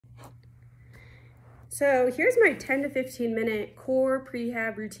So here's my 10 to 15 minute core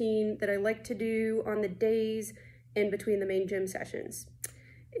prehab routine that I like to do on the days in between the main gym sessions.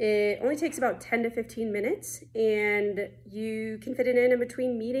 It only takes about 10 to 15 minutes and you can fit it in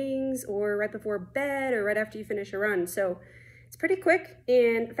between meetings or right before bed or right after you finish a run. So it's pretty quick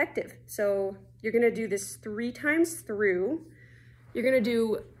and effective. So you're gonna do this 3 times through. You're gonna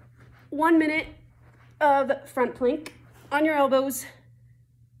do 1 minute of front plank on your elbows,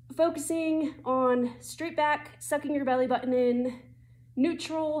 focusing on straight back, sucking your belly button in,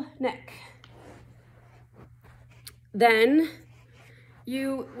 neutral neck. Then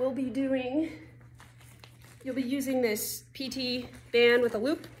you'll be using this PT band with a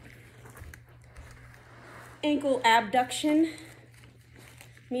loop, ankle abduction,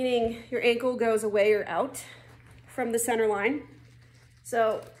 meaning your ankle goes away or out from the center line.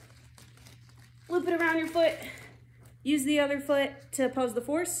 So loop it around your foot, use the other foot to oppose the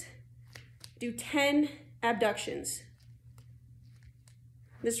force. Do 10 abductions.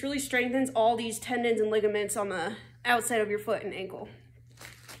 This really strengthens all these tendons and ligaments on the outside of your foot and ankle.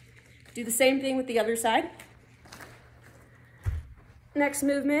 Do the same thing with the other side. Next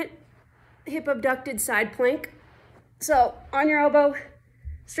movement, hip abducted side plank. So on your elbow,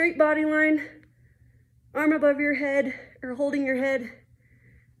 straight body line, arm above your head or holding your head,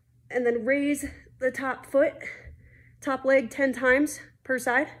 and then raise the top foot, top leg 10 times per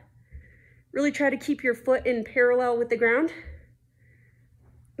side. Really try to keep your foot in parallel with the ground.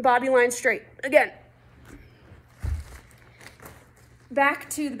 Body line straight. Again. Back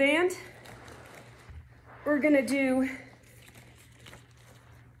to the band. We're gonna do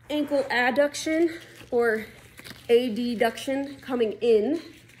ankle adduction or adduction coming in.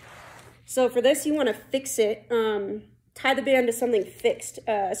 So for this, you wanna fix it. Tie the band to something fixed.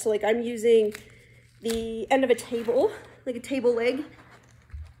 So like I'm using the end of a table, like a table leg.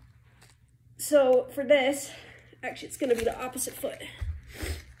 So for this, actually it's gonna be the opposite foot.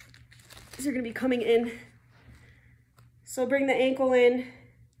 So you're gonna be coming in. So bring the ankle in,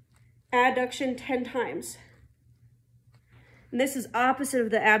 adduction 10 times. And this is opposite of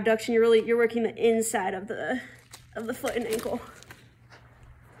the abduction. You're working the inside of the foot and ankle.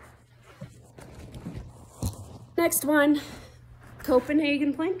 Next one,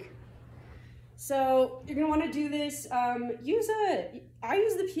 Copenhagen plank. So you're gonna wanna do this, I use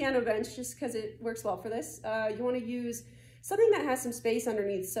the piano bench just because it works well for this. You wanna use something that has some space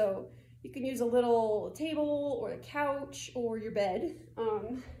underneath. So you can use a little table or a couch or your bed.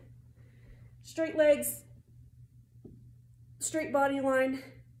 Straight legs, straight body line.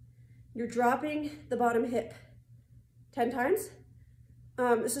 You're dropping the bottom hip 10 times.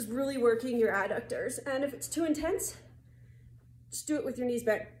 This is really working your adductors. And if it's too intense, just do it with your knees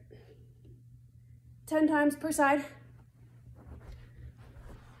bent. 10 times per side.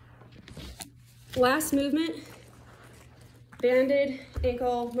 Last movement, banded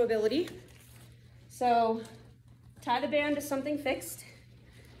ankle mobility. So tie the band to something fixed,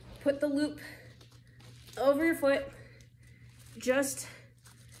 put the loop over your foot, just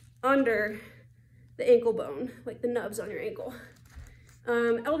under the ankle bone, like the nubs on your ankle.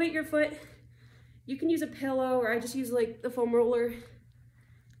 Elevate your foot. You can use a pillow, or I just use like the foam roller.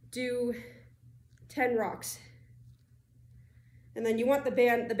 Do 10 rocks. And then you want the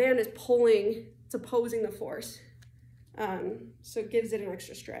band is pulling, it's opposing the force. So it gives it an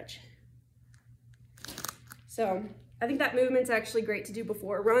extra stretch. So I think that movement's actually great to do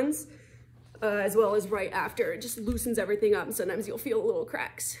before runs, as well as right after. It just loosens everything up, and sometimes you'll feel little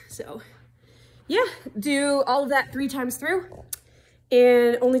cracks. So yeah, do all of that 3 times through,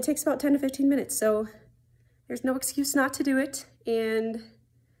 and it only takes about 10 to 15 minutes. So there's no excuse not to do it, and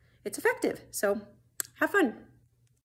it's effective. So have fun.